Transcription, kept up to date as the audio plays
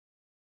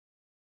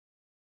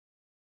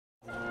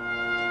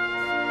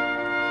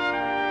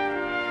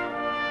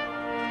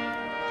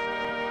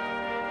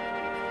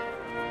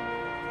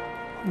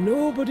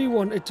Nobody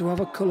wanted to have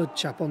a coloured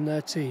chap on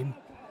their team,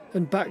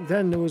 and back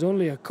then there was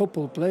only a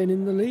couple playing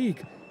in the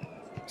league.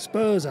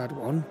 Spurs had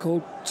one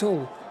called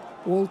Tull,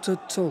 Walter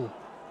Tull.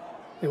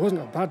 He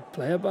wasn't a bad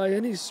player by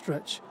any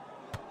stretch,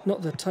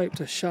 not the type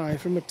to shy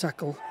from a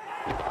tackle.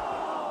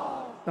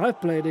 I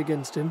played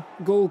against him,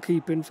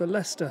 goalkeeping for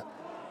Leicester,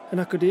 and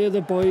I could hear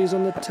the boys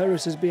on the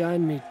terraces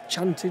behind me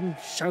chanting,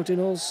 shouting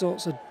all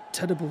sorts of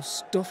terrible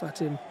stuff at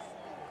him.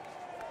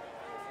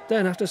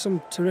 Then, after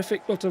some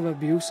terrific lot of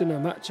abuse in a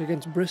match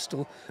against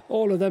Bristol,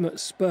 all of them at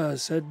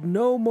Spurs said,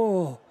 "No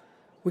more.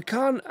 We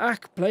can't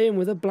act playing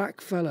with a black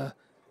fella."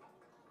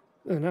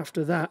 And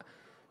after that,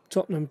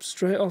 Tottenham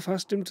straight off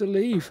asked him to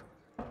leave.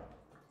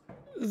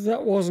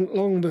 That wasn't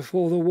long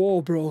before the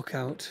war broke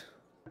out.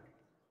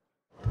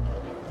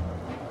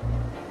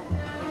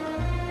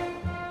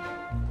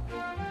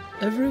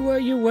 Everywhere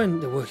you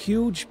went, there were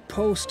huge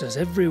posters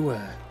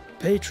everywhere.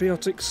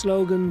 Patriotic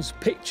slogans,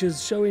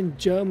 pictures showing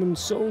German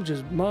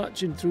soldiers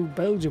marching through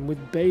Belgium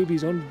with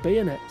babies on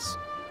bayonets,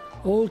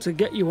 all to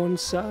get you on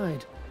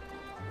side.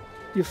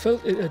 You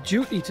felt it a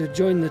duty to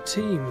join the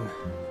team.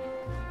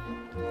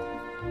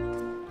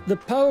 The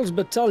Pals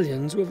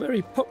battalions were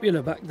very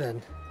popular back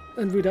then,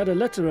 and we'd had a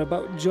letter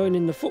about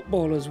joining the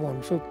footballers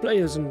one for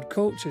players and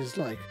coaches,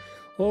 like,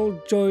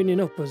 all joining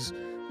up as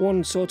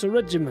one sort of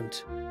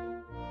regiment.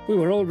 We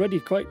were already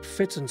quite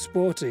fit and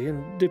sporty,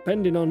 and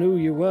depending on who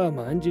you were,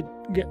 mind, you'd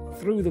get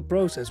through the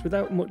process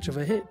without much of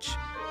a hitch.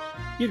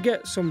 You'd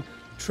get some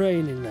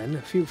training then,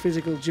 a few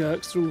physical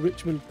jerks through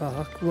Richmond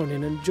Park,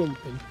 running and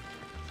jumping.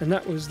 And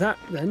that was that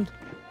then.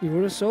 You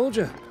were a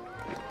soldier.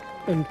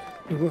 And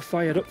you were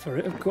fired up for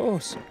it, of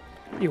course.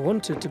 You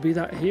wanted to be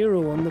that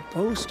hero on the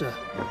poster.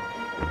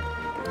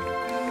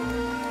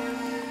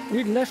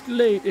 We'd left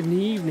late in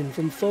the evening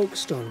from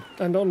Folkestone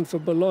and on for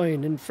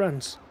Boulogne in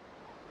France.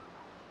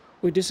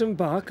 We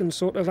disembark and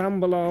sort of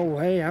amble our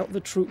way out the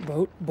troop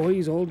boat,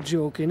 boys all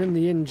joking, and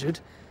the injured,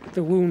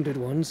 the wounded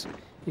ones.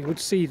 You would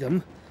see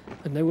them,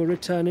 and they were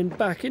returning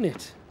back in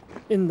it,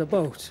 in the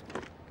boat.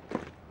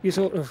 You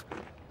sort of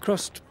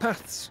crossed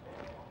paths.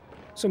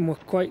 Some were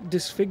quite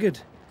disfigured,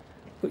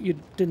 but you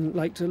didn't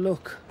like to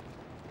look.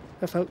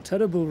 I felt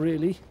terrible,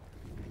 really.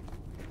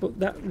 But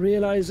that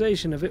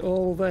realisation of it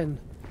all then,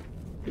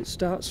 it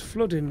starts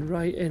flooding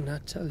right in, I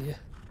tell you.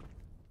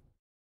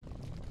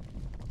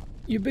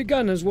 You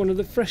began as one of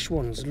the fresh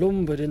ones,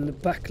 lumbered in the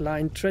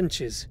back-line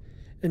trenches,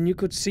 and you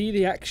could see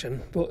the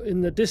action, but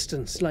in the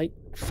distance, like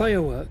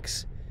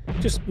fireworks.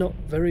 Just not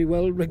very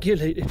well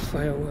regulated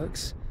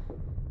fireworks.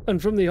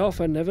 And from the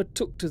off I never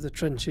took to the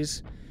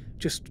trenches,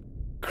 just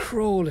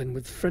crawling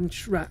with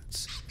French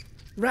rats.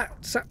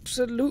 Rats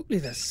absolutely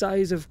the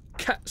size of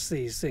cats,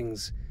 these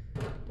things.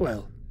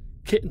 Well,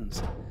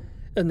 kittens.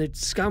 And they'd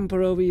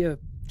scamper over your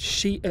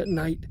sheet at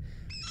night.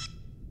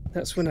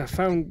 That's when I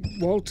found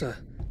Walter,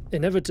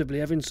 inevitably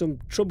having some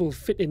trouble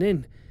fitting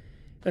in,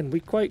 and we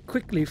quite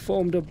quickly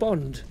formed a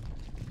bond.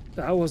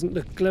 I wasn't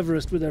the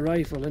cleverest with a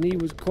rifle, and he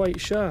was quite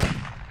sharp.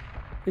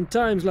 In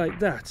times like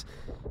that,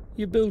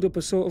 you build up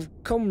a sort of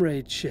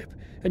comradeship,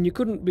 and you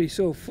couldn't be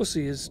so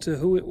fussy as to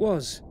who it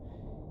was.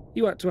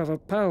 You had to have a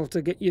pal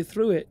to get you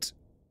through it.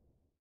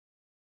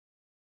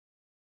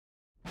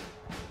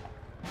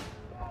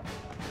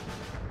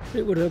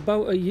 It was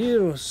about a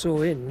year or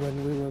so in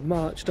when we were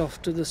marched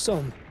off to the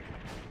Somme.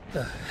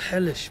 A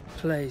hellish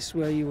place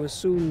where you were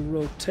soon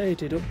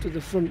rotated up to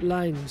the front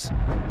lines.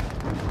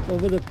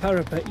 Over the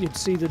parapet you'd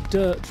see the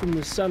dirt from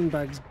the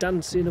sandbags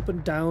dancing up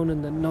and down,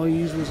 and the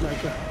noise was like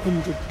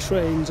 100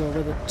 trains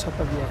over the top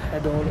of your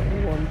head all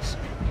at once.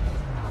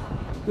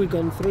 We'd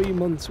gone 3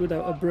 months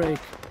without a break,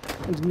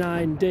 and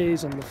 9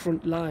 days on the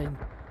front line.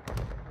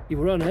 You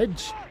were on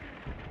edge.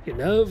 Your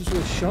nerves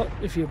were shot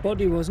if your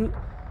body wasn't.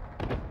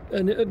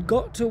 And it had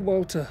got to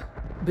Walter.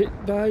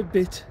 Bit by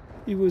bit,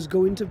 he was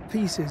going to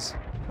pieces.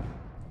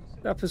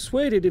 I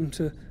persuaded him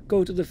to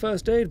go to the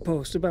first aid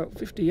post about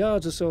 50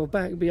 yards or so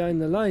back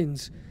behind the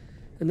lines,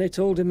 and they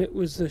told him it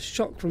was the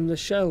shock from the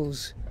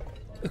shells,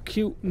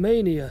 acute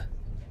mania.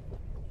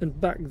 And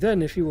back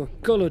then, if you were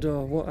coloured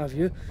or what have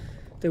you,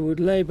 they would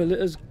label it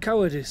as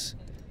cowardice.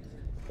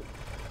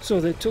 So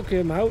they took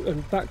him out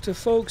and back to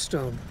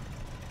Folkestone,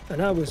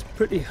 and I was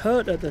pretty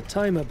hurt at the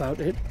time about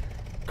it,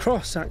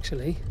 cross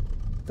actually,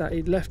 that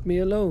he'd left me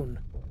alone.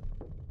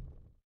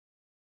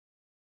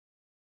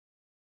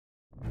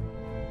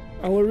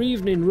 Our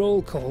evening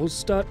roll calls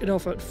started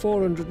off at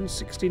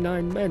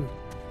 469 men,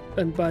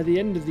 and by the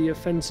end of the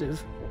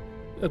offensive,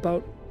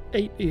 about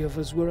 80 of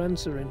us were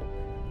answering.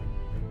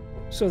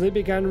 So they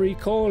began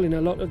recalling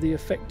a lot of the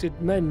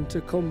affected men to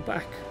come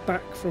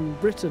back from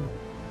Britain.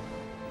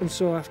 And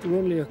so after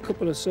only a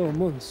couple or so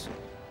months,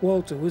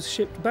 Walter was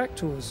shipped back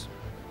to us.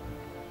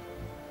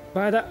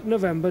 By that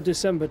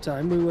November-December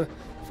time, we were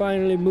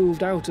finally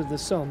moved out of the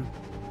Somme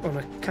on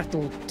a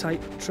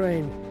cattle-type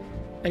train.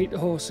 8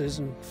 horses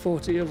and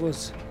 40 of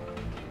us,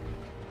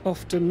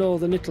 off to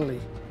northern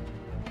Italy.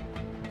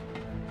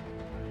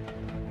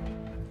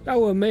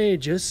 Our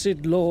major,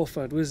 Sid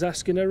Lawford, was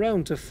asking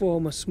around to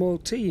form a small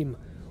team,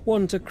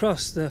 one to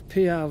cross the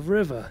Piave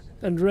River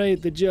and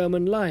raid the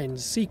German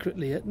lines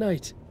secretly at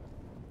night.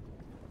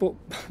 But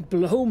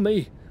blow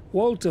me,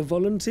 Walter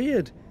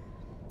volunteered.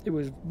 It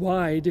was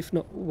wide, if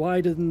not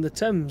wider than the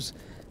Thames,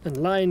 and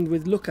lined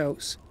with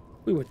lookouts.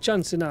 We were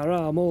chancing our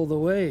arm all the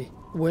way,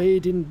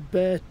 wading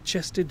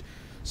bare-chested,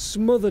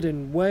 smothered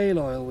in whale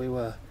oil we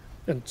were,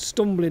 and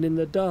stumbling in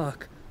the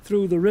dark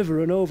through the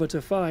river and over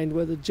to find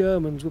where the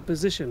Germans were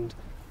positioned.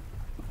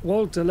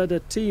 Walter led a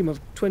team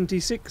of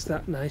 26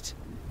 that night,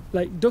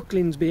 like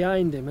ducklings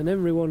behind him, and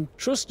everyone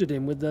trusted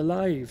him with their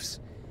lives.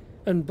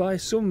 And by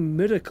some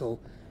miracle,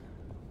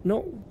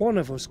 not one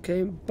of us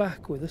came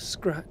back with a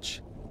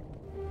scratch.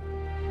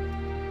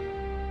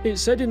 It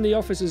said in the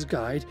officer's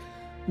guide,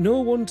 no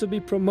one to be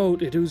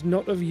promoted who's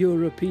not of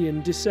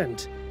European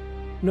descent.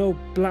 No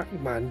black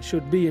man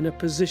should be in a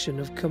position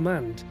of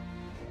command.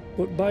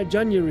 But by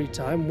January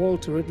time,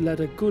 Walter had led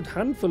a good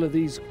handful of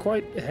these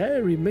quite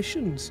hairy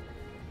missions,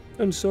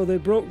 and so they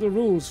broke the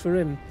rules for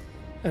him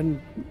and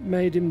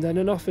made him then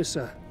an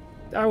officer,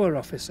 our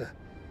officer.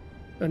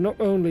 And not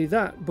only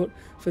that, but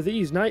for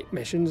these night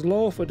missions,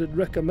 Lawford had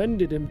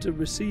recommended him to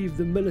receive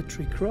the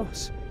Military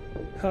Cross.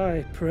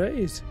 High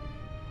praise.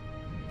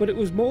 But it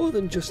was more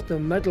than just the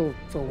medal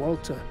for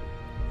Walter.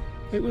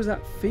 It was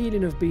that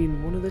feeling of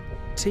being one of the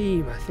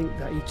team, I think,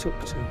 that he took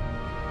to.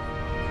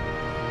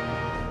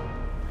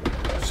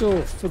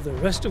 So, for the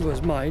rest of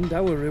us, mind,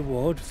 our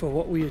reward for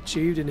what we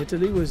achieved in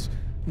Italy was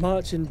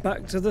marching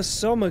back to the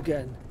Somme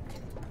again.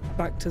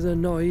 Back to the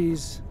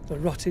noise, the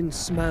rotting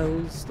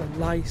smells, the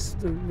lice,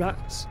 the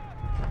rats.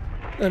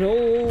 And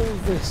all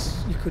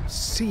this, you could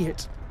see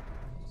it.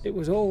 It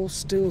was all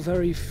still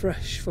very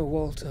fresh for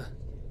Walter.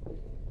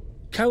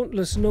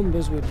 Countless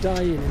numbers were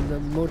dying in the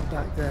mud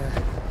back there.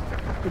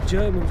 The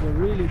Germans were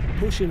really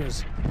pushing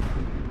us.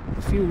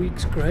 A few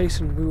weeks' grace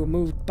and we were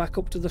moved back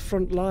up to the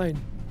front line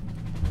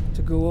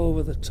to go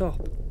over the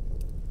top.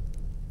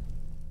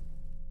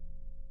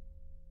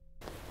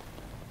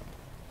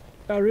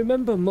 I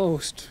remember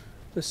most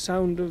the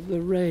sound of the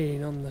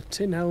rain on the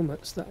tin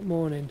helmets that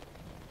morning.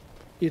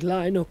 You'd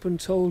line up and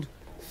told,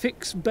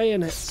 fix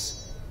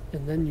bayonets,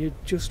 and then you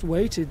just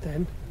waited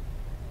then.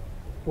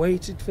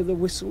 Waited for the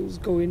whistles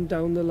going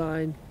down the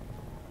line,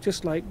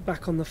 just like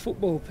back on the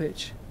football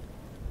pitch.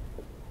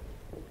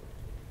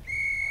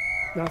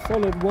 I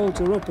followed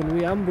Walter up and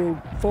we ambled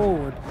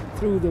forward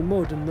through the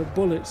mud, and the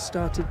bullets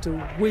started to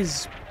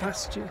whiz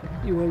past you.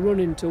 You were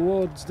running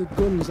towards the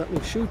guns that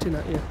were shooting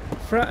at you.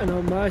 Fratton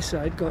on my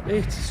side got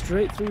hit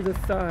straight through the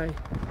thigh.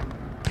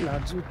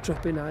 Lads were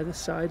dropping either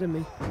side of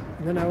me,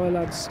 and then our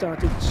lads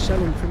started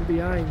shelling from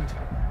behind.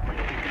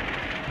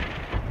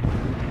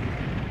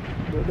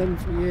 But then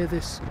we hear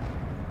this,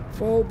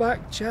 fall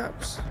back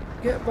chaps,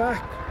 get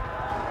back.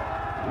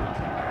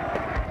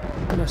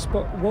 And I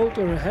spot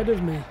Walter ahead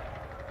of me,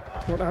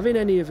 not having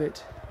any of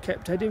it,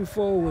 kept heading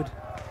forward,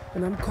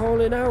 and I'm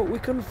calling out, we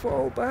can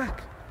fall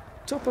back.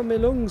 Top of my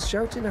lungs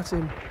shouting at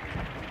him.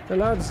 The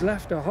lads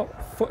left a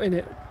hot footing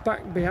it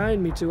back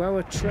behind me to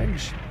our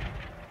trench.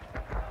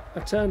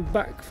 I turned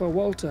back for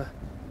Walter,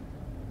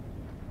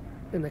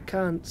 and I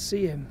can't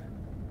see him.